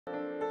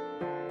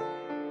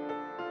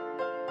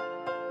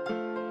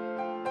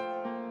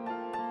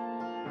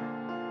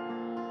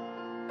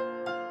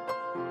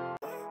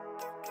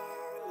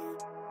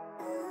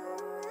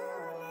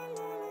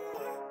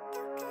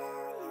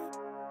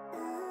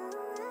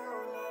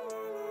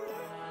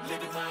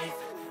living life,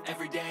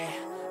 everyday,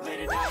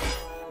 late at night,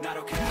 not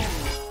okay.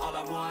 All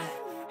I want,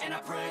 and I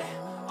pray,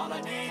 all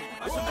I need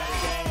are some better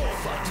days.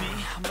 Fuck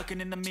me, I'm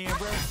looking in the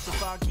mirror, so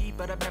foggy,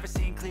 but I've never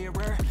seen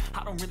clearer.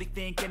 I don't really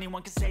think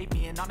anyone can save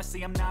me, and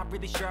honestly I'm not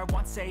really sure I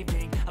want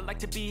saving. I like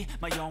to be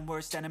my own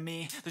worst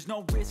enemy. There's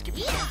no risk if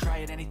you don't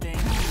try at anything.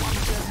 I'm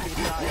just get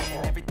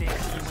lying, everything to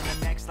you in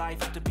the next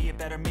life, have to be a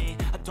better me.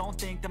 I don't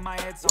think that my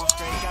head's all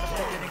straight, gotta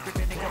flip it and grip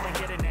it and go and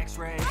get an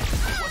x-ray.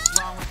 What's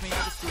wrong with me?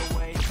 I just feel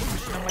weight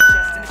pushing on my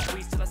chest and it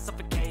squeeze till I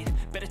suffocate.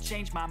 Better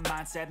change my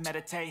mindset,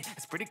 meditate.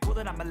 It's pretty cool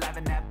that I'm alive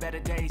and have better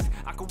days.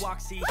 I could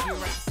walk, see, hear, I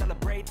should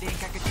celebrate.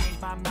 Think I could change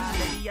my mind,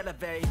 maybe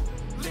elevate.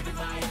 Living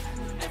life,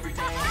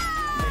 everyday,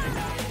 late at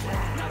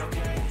night, not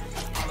okay.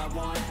 All I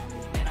want,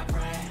 and I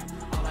pray,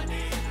 all I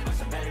need are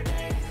some better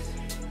days.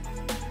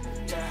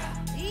 Yeah,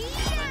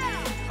 all I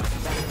need are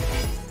some better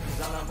days.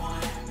 'Cause all I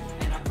want,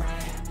 and I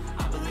pray,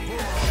 I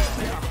believe.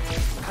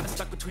 Kinda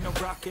stuck between a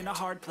rock and a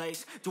hard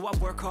place. Do I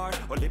work hard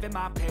or live at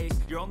my pace?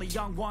 You're only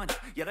young once,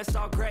 yeah that's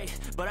all great,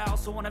 but I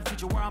also want a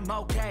future where I'm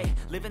okay.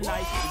 Living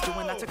life is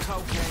doing lots of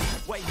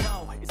cocaine. Wait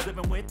no, it's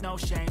living with no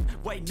shame.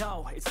 Wait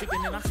no, it's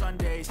sleeping in on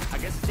Sundays. I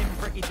guess it's different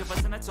for each of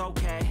us and that's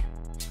okay.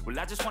 Well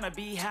I just wanna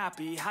be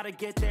happy. How to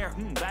get there?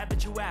 Glad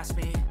that you asked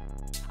me.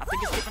 I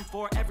think it's different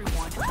for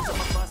everyone. Some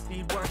of us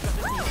need work, others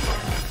need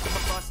fun. Some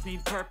of us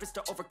need purpose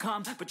to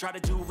overcome, but try to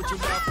do what you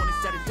love when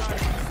it's said and done.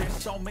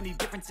 There's so many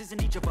differences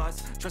in each of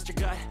us. Trust your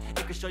gut,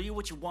 it can show you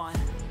what you want.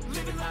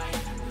 Living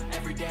life,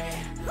 everyday,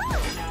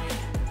 every night,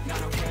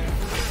 not okay.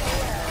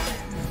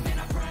 And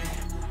I pray,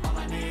 all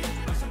I need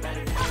are some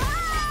better days.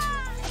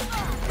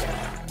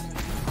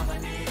 Yeah, all I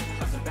need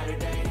are some better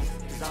days.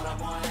 'Cause all I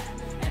want,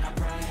 and I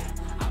pray,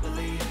 I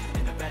believe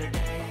in the better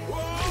days.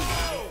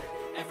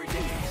 Every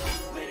day,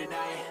 late at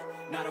night,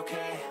 not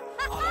okay.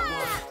 All I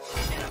want,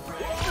 and I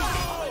pray,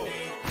 all I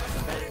need are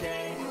some better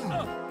days.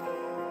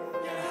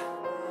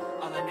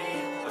 Yeah, all I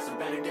need are some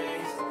better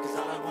days. 'Cause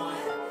all I want,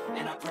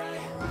 and I pray,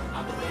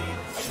 I believe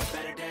in the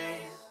better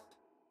days.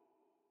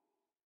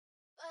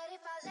 But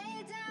if I lay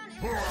down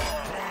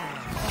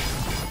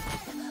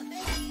and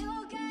maybe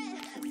you'll get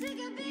sick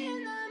of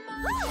being the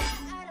monster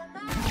out of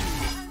my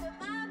head, under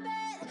my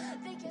bed,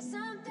 think you're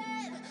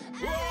something.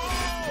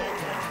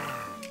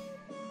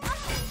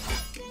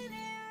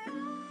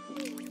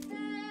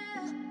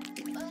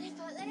 But if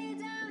I lay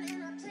down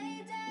and I play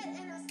dead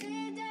and I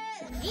stay dead,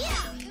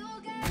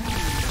 you'll get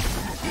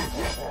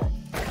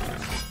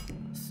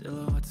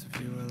Silhouettes of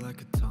you are like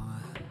a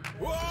taunt.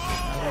 I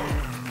don't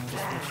really know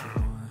just what you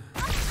want.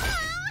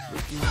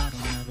 With you I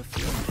don't ever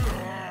feel the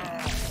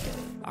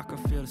I can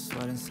feel the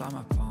sweat inside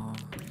my palm.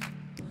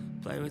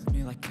 Play with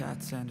me like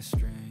cats and a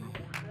string.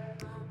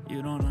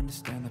 You don't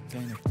understand the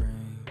pain it brings.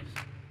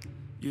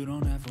 You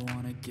don't ever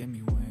wanna give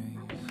me wings.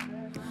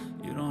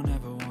 You don't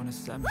ever wanna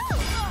set me free.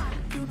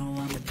 You know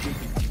I'm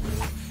addicted to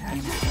you.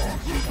 Ain't it sad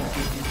you can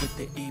get me with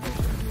the evil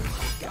for you.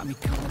 Got me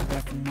coming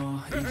back for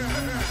more, even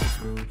when it's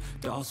rude.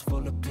 Dolls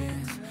full of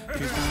pins,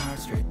 pierce my heart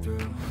straight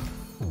through.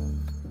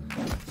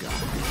 Got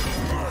me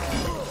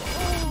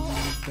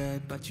in bed,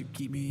 but you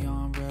keep me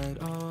on red.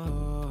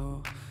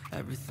 Oh,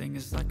 everything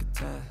is like a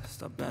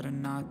test. I better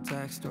not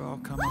text or I'll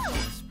come up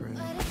desperate.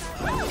 But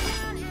if I lay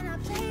down and I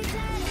play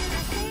dead and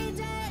I stay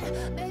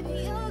dead, baby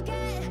you'll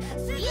get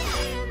sick of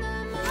being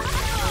the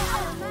monster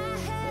out of my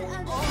head,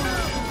 under my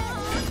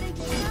bed,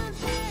 thinking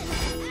something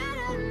out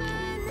of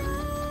my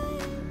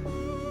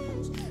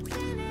nose,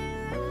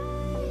 spinning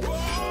right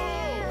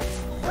there.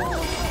 If I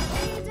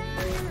lay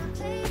down and I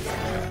play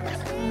dead and I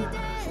stay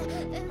dead,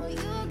 then will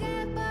you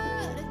get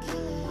bored of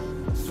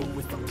killing? So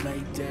if I play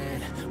dead,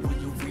 will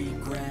you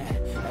regret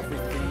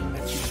everything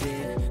that you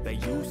did, that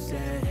you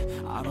said?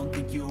 I don't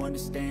think you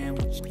understand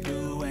what you're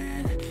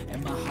doing,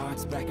 and my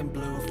heart's black and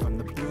blue from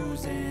the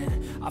bruising.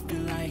 I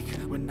feel like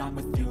when I'm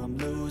with you I'm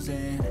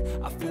losing.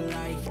 I feel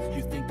like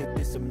you think that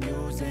this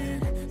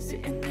amusing,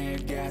 sitting there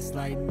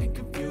gaslighting and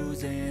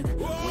confusing.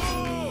 Was it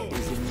me?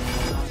 Is it me?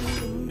 I'm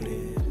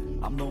deluded.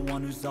 I'm the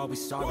one who's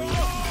always sorry in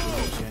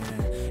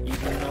conclusion,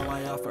 even though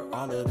I offer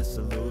all of the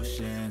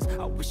solutions.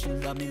 I wish you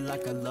loved me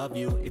like I love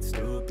you, it's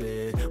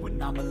stupid.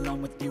 When I'm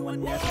alone with you I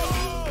never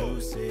feel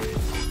lucid.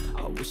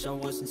 I wish I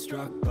wasn't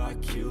struck by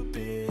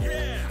Cupid.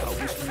 I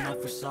wish when I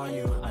first saw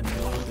you I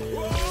knew this.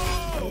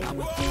 When I'm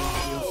with you I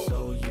feel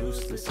so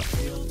useless, I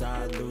feel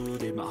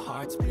diluted, my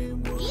heart's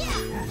been wounded.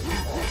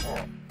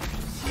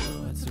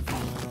 Silhouettes of you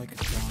are like a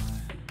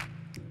taunt.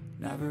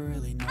 Never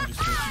really know just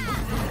what you want.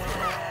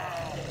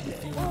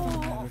 With you I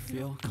never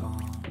feel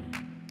calm.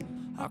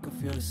 I can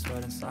feel the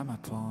sweat inside my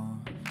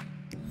palm.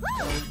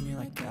 Play with me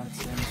like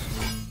cats and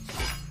swings.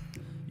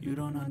 You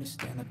don't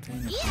understand the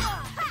pain of pain.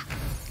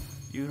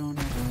 You don't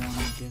ever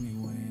wanna give me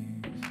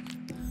wings.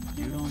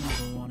 You don't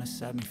ever wanna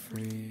set me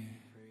free.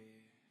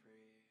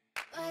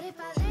 But if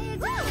I lay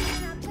down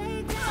and I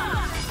play dead and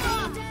I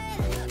stay dead,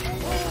 then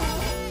you'll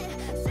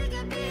get sick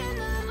of being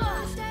the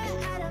monster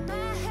out of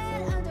my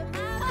head, under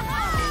my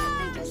bed,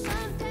 thinking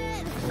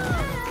something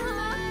out of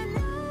my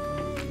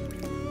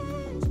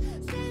nose,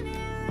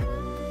 spinning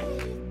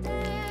right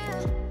there.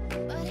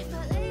 But if I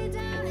lay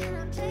down and I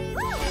play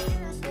dead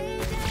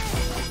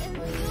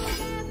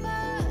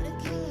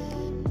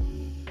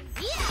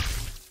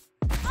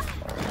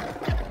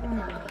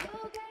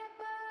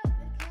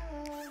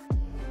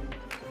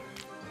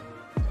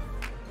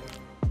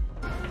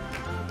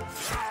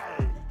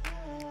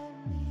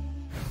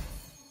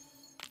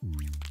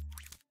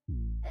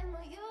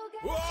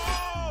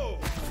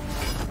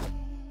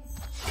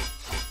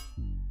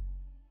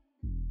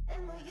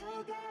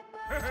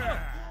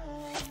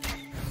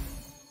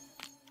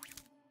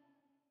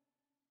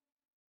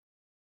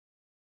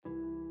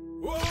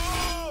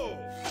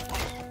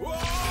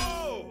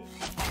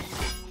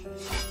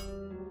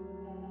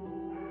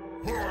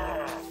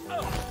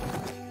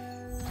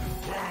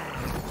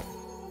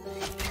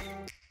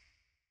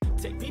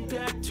me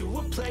back to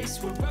a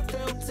place where I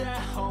felt at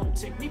home.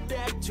 Take me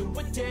back to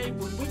a day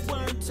when we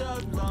weren't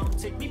alone.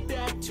 Take me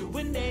back to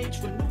an age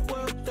when the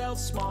world felt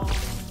small.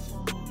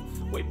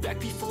 Way back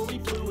before we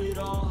blew it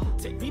all.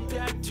 Take me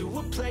back to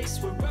a place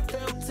where I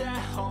felt at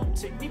home.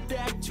 Take me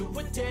back to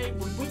a day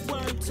when we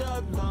weren't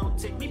alone.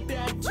 Take me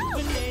back to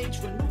an age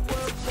when the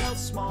world felt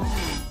small.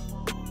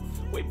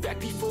 Way back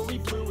before we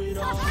blew it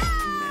all.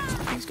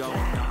 Things going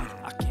on,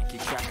 I can't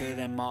keep track of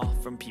them all.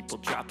 From people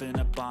dropping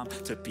a bomb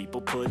to people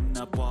putting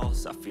up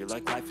walls. I feel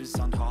like life is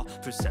on hold,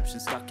 perception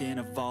stuck in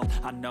a vault.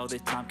 I know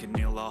that time can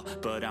heal all,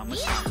 but how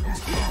much time can we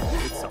fall?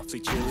 It's awfully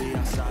chilly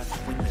outside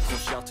when there's no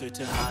shelter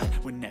to hide.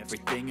 When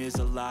everything is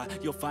a lie,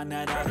 you'll find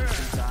that out in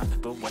some time.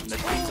 But when the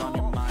things on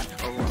your mind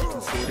are only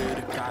considered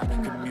a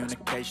crime,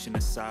 communication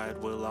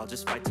aside, we'll all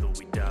just fight till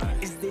we die.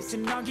 Is this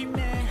an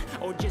argument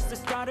or just the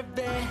start of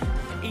it?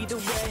 Either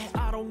way,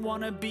 I don't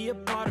wanna be a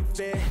part of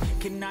it.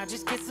 Can I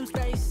just get some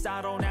space?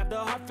 I don't have the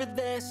heart for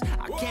this.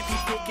 I can't be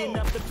picking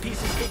up the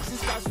pieces, fixing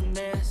scars from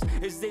this.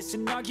 Is this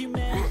an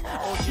argument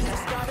or just the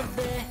start of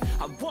it?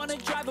 I wanna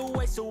drive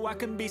away so I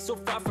can be so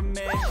far from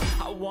it.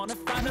 I wanna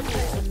find a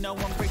place where no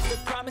one breaks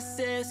their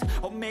promises.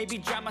 Or maybe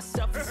drown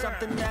myself in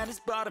something that is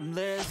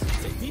bottomless.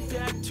 Take me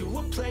back to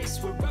a place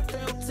where I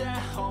felt at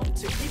home.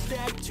 Take me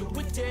back to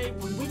a day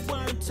when we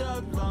weren't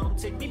alone.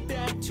 Take me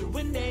back to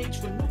an age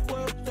when the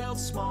world felt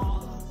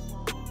small.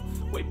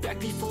 Way back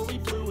before we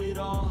blew it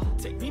all.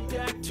 Take me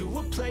back to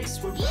a place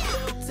where I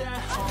felt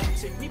at home.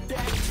 Take me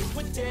back to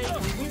a day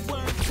when we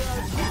weren't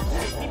alone.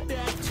 Take me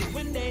back to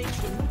an age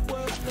when the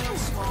world felt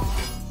small.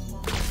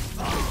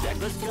 Way back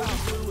before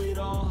we blew it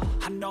all.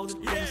 I know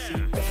that things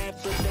seem bad,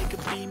 but they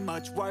could be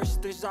much worse.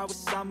 There's always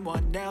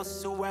someone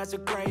else who has a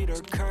greater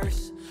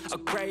curse, a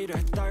greater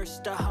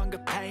thirst, a hunger,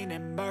 pain,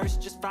 and mercy.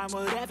 Just find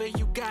whatever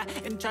you got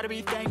and try to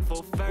be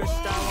thankful first.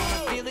 I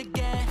wanna feel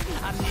again,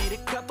 I need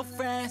a couple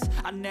friends.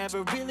 I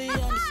never really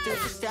understood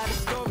just how the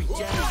story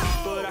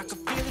ends, but I can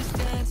feel it's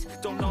tense,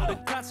 don't know the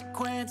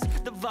consequence.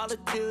 The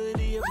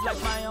volatility of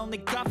life, my only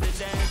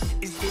confidence.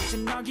 Is this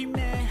an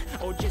argument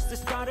or just the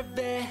start of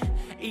it?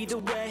 Either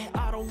way,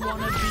 I don't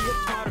wanna be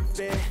a part of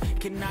it.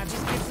 Can I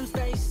just get some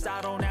space?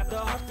 I don't have the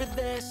heart for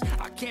this.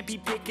 I can't be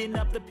picking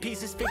up the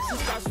pieces, fixing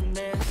scars from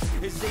this.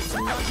 Is this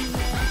an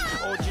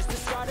argument or just the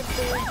start of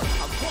it?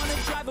 I wanna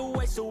drive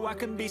away so I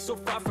can be so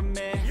far from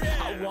it.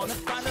 I wanna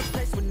find a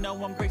place where no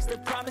one breaks their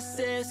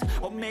promises.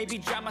 Or maybe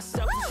drown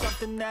myself in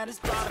something that is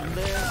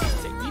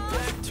bottomless. Take me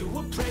back to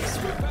a place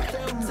where I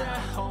felt at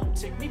home.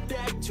 Take me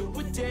back to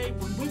a day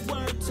when we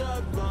weren't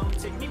alone.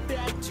 Take me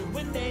back to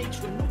an age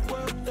when the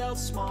world felt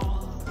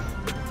small.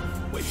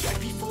 Way back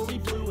before we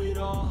blew it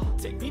all.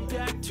 Take me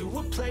back to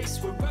a place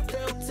where I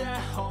felt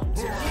at home.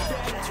 Take me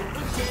back to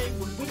a day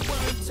when we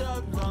weren't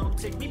alone.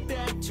 Take me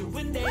back to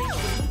an age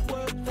when the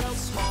world felt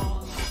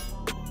small.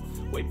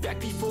 Way back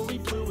before we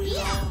blew it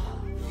all.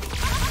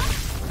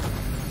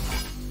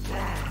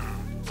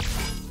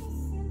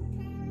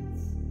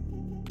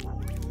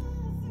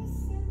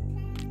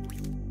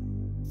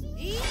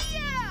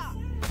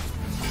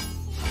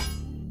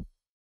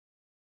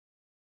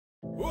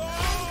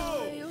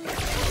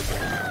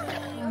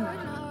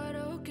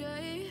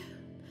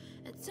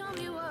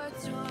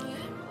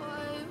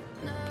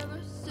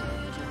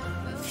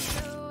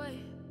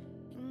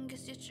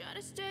 Try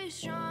to stay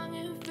strong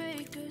and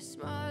fake a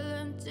smile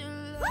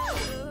until I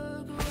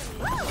look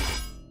away.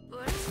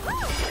 But it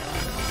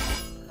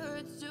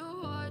hurts to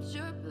watch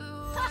your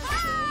blue eyes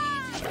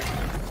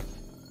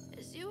fade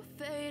as you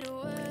fade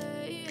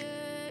away.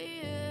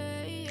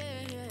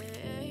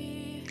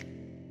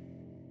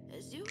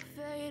 As you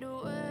fade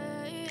away.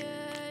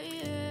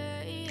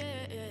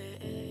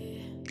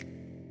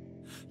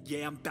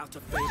 Yeah, I'm about to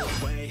fade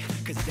away,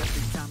 cause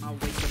every time I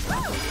wake up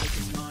I feel like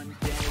it's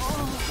Monday.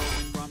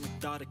 Something's going wrong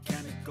with all the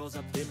chemicals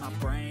up in my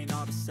brain.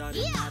 All of a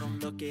sudden I don't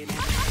look at anything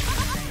the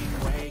same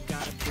way.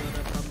 Gotta build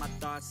up of my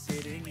thoughts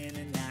sitting in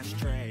an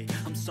ashtray.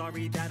 I'm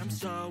sorry that I'm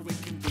so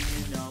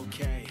inconvenient,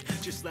 okay?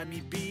 Just let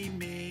me be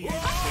me and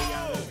stay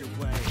out of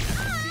your way.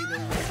 I see the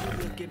way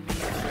you look at me,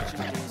 it's such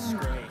a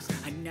disgrace.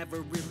 I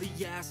never really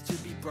asked to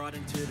be brought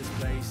into this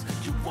place.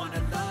 You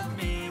wanna love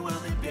me? Well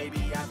then baby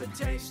I have a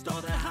taste.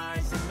 All the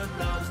highs and the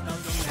lows, no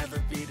you'll never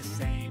be the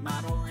same.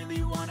 I don't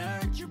really wanna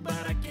hurt you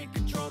but I can't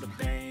control the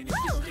pain. If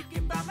you're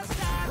sticking by my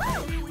side,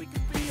 maybe we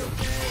could be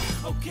okay.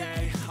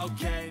 Okay,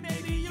 okay,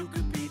 maybe you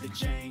could be the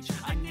change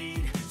I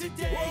need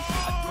today.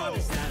 I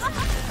promise that I've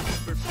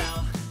never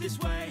felt this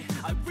way.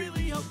 I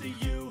really hope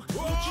that you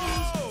will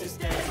choose to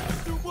stay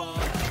through all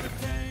the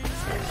pain.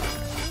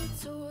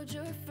 I told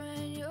your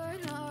friend you're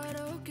not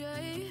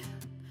okay,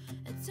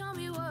 and tell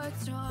me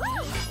what's wrong.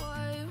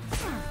 Why you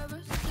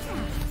never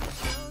said you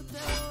felt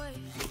that way?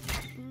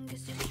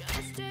 Guess you try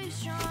to stay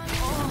strong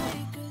and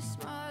make a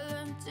smile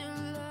until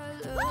I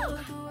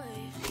look away.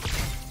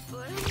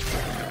 But it's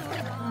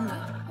still wrong. It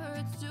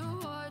hurts to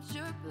watch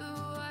your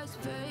blue eyes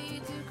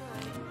fade to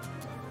gray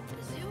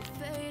as you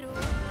fade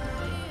away.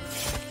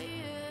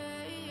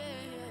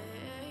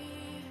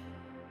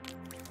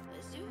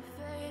 As you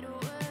fade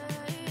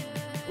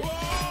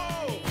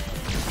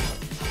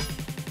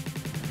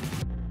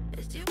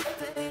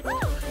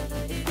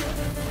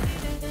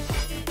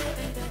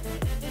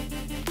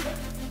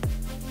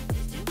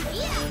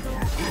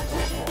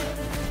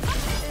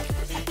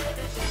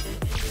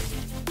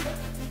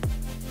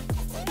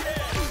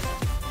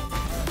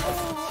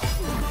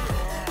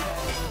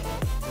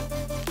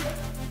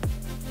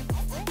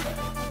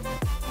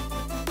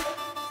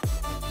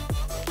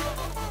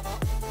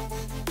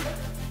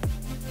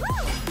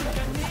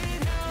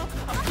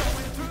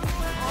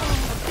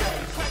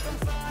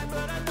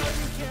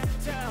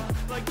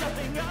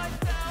everything I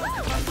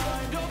found. My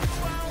mind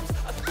overwhelms.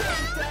 I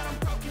think that I'm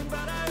broken,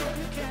 but I hope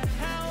you can't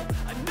help.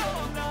 I know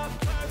I'm not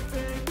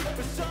perfect,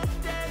 but some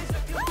days I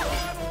feel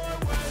far more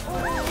worth.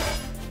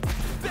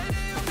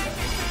 Baby, you make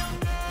me feel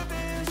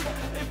nervous.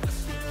 If I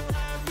still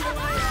have you,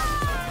 I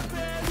have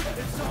purpose.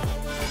 It's all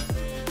worth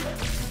it.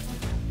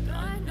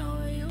 I know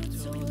you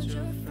told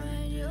your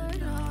friend you're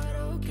not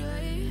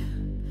okay,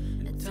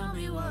 and tell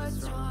me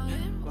what's wrong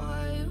and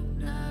why you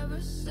never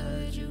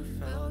said you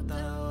felt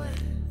that way.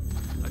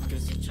 I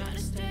guess you're trying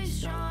to stay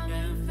strong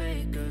and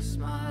fake a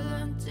smile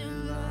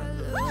until I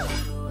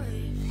look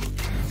away.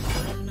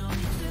 But I've known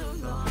you too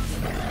long,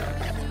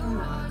 to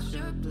watch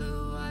your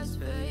blue eyes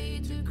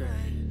fade to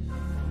gray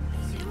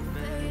as you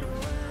fade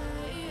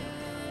away,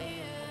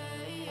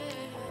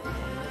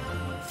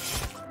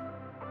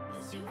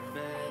 as you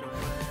fade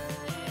away.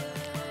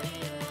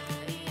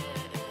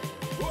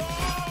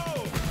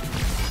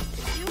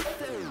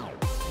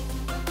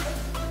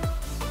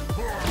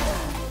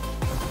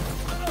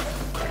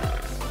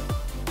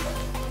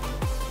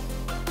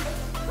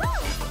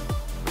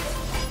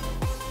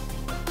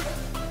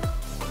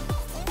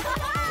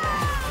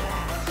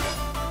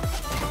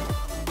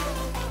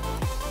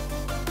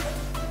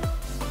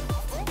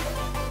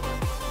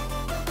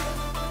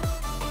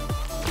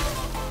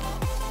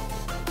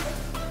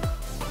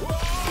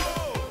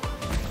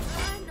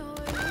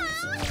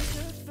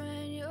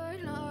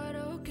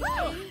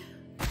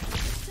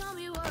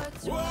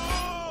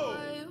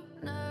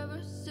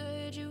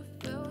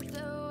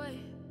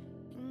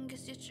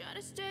 Try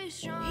to stay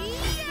strong,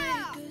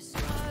 yeah! Fake a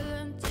smile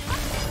until I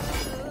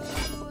look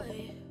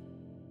away.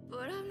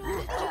 But I've known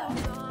it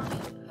too long.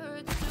 It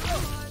hurts to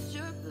watch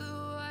your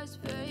blue eyes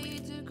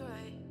fade to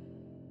gray.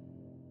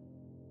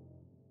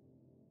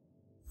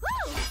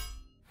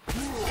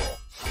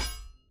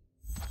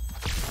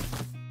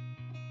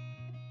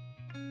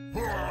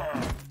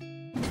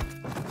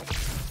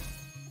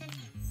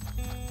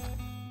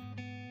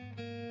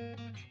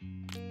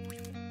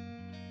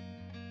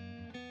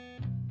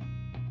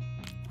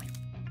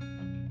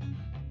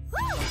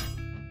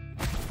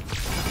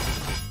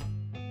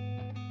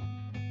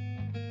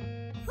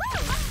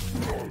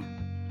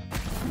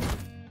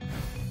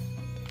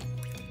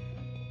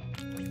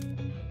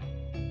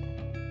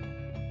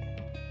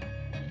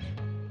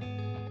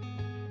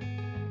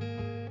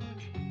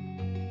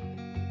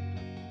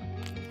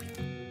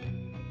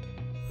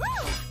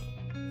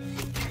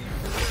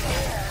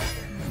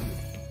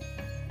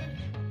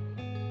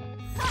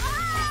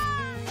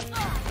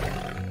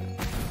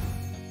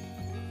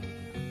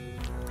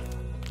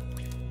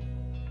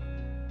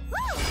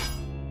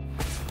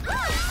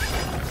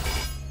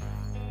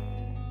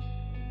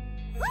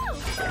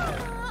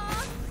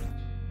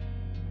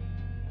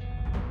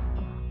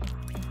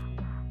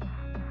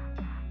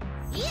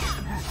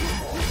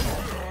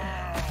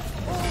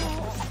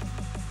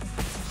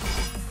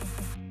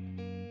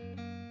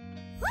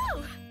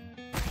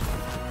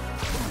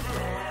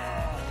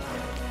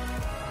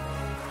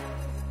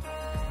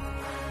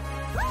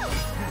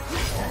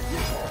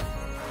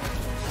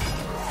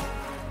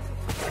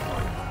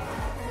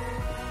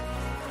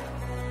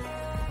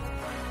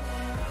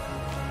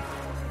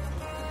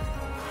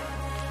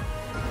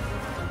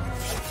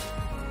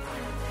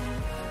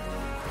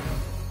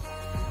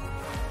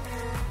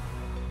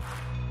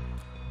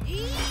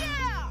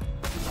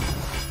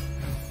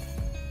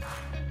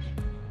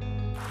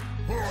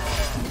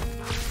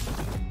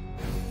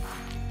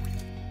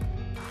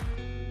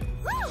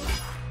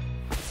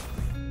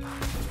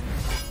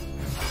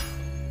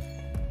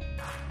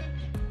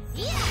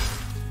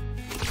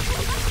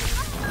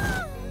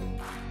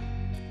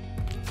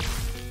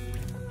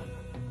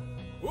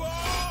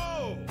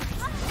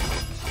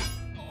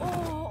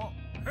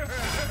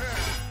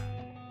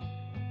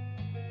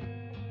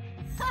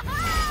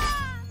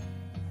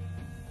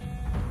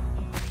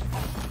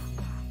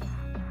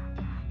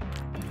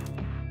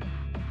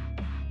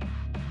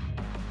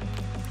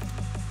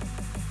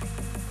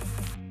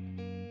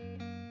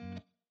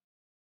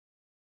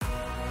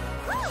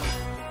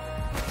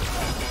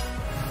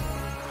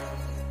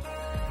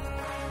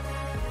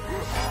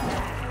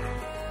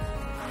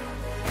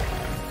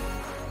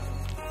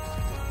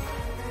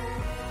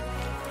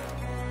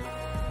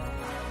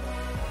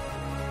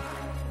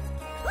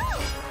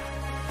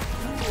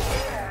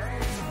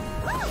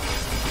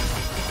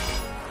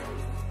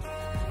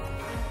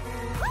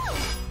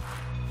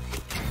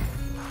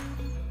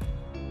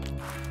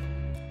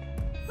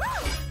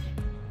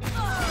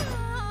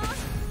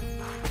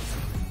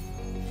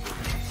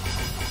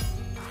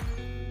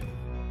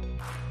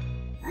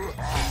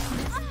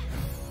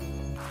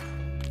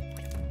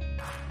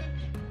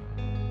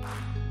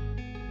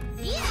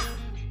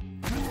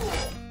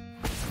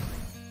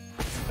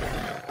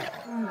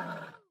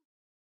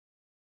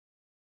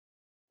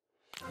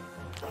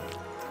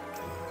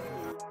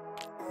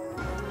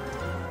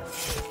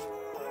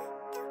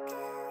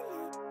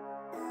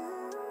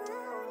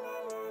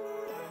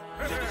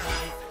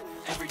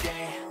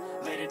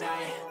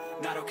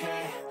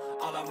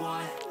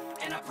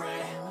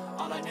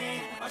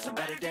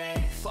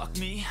 Fuck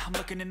me, I'm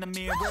looking in the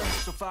mirror,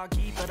 so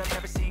foggy, but I've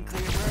never seen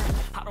clearer.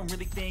 I don't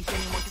really think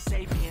anyone can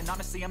save me, and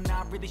honestly I'm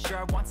not really sure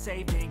I want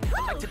saving.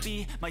 I like to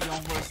be my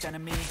own worst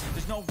enemy.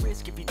 There's no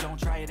risk if you don't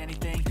try at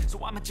anything,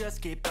 so I'ma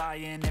just keep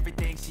buying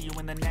everything. See you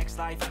in the next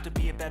life, have to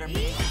be a better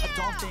me. I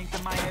don't think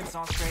that my head's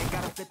on straight,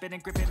 gotta flip it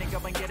and grip it and go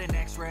and get an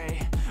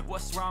x-ray.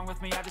 What's wrong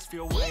with me? I just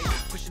feel weight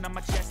pushing on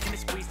my chest and it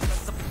squeezes till I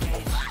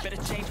suffocate.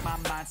 Better change my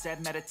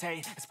mindset,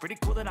 meditate. It's pretty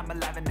cool that I'm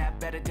alive and have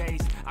better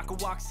days. I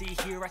could walk, see,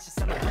 hear, I should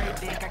celebrate.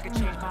 Think I could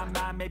change my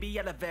mind, maybe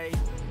elevate.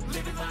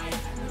 Living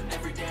life,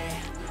 every day,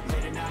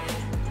 late at night,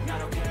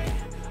 not okay.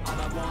 All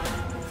I want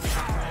is I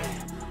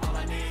pray. All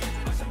I need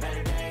are some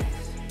better days.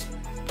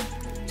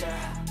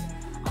 Yeah,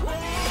 all I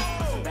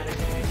need are some better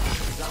days.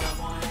 Is all I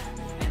want,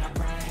 and I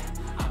pray.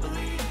 I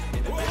believe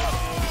in the better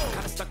days.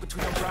 Kinda stuck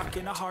between a rock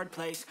and a hard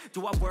place.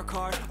 Do I work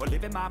hard or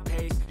live at my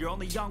pace? You're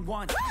only young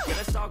once, yeah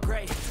that's all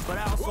great, but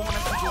I also wanna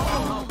see you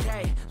I'm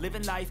okay.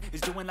 Living life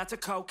is doing lots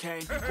of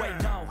cocaine.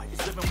 Wait no,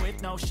 it's living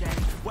with no shame.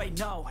 Wait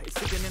no, it's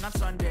sleeping in on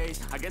Sundays.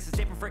 I guess it's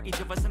different for each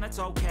of us and that's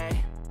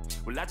okay.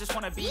 Well I just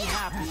wanna be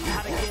happy.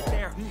 How to get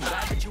there?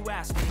 Glad that you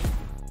asked me.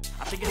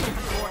 I think it's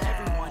different for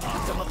everyone.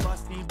 Some of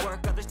us need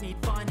work, others need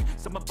fun.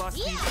 Some of us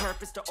need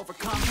purpose to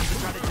overcome. So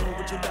try to do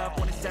what you love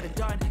when it's said and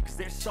done, cause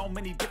there's so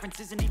many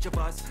differences in each of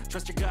us.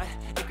 Trust your gut,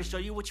 it can show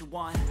you what you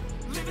want.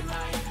 Living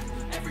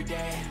life, every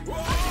day,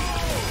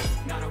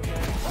 not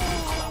okay.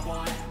 All I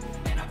want,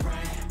 and I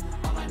pray.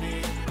 All I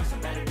need are some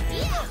better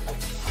days.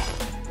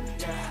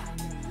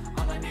 Yeah,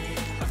 all I need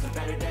are some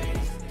better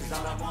days. Cause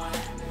all I want,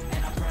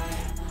 and I pray.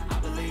 I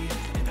believe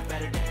in the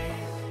better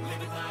days.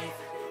 Living life,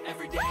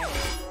 every day,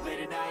 late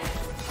at night,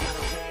 not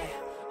okay.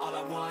 All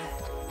I want,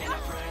 and I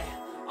pray.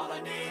 All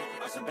I need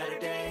are some better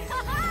days.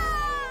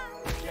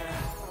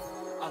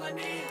 Yeah, all I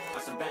need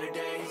are some better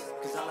days.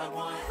 Cause all I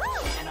want,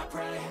 and I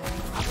pray.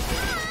 I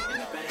believe in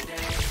the better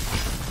days.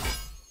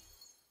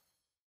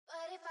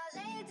 But if I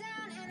lay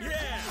down and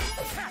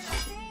I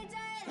stay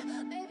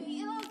dead, maybe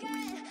you'll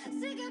get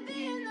sick of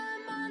being the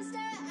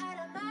monster out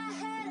of my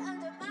head,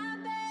 under my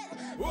bed.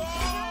 Whoa!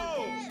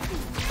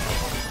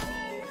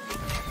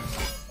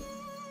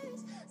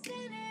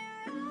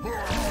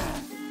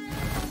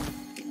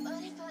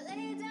 But if I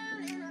lay down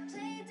and I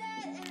play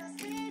dead and I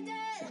stay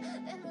dead,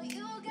 then will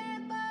you get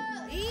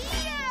bored?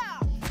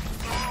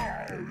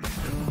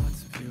 Lots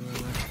of you are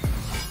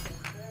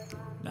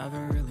like, never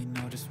really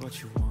know just what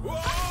you want.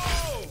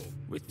 Whoa!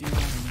 With you I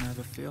don't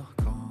never feel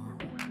calm.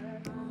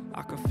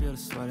 I can feel the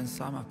sweat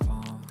inside my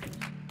palm.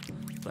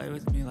 Play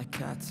with me like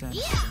cats and a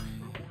string.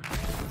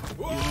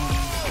 You don't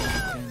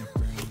have anything to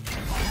bring.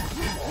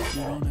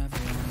 You don't ever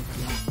wanna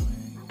give me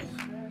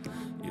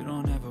wings. You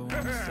don't ever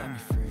wanna set me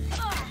free.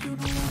 You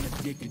know I'm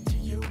addicted to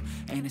you,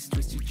 and it's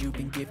twisted. You've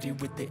been gifted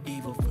with the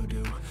evil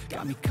voodoo.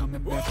 Got me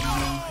coming back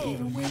from you,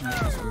 even when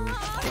I was rude.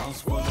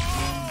 Dolls full of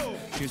pain.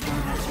 Here's my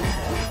next.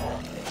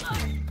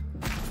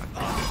 I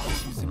got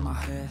issues in my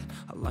head.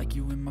 I like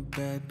you in my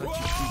bed, but you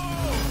keep me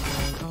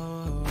away.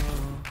 Oh,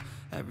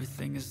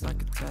 everything is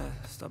like a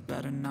test. I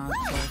better not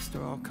text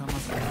or I'll come up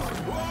with I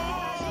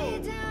lay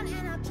down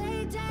and I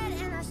play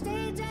dead and I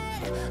stay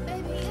dead.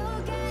 Maybe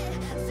you'll get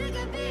sick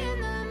of being